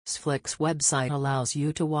Sflix website allows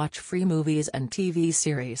you to watch free movies and TV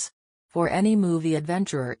series. For any movie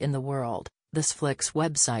adventurer in the world, the Sflix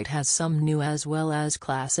website has some new as well as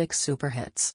classic super hits.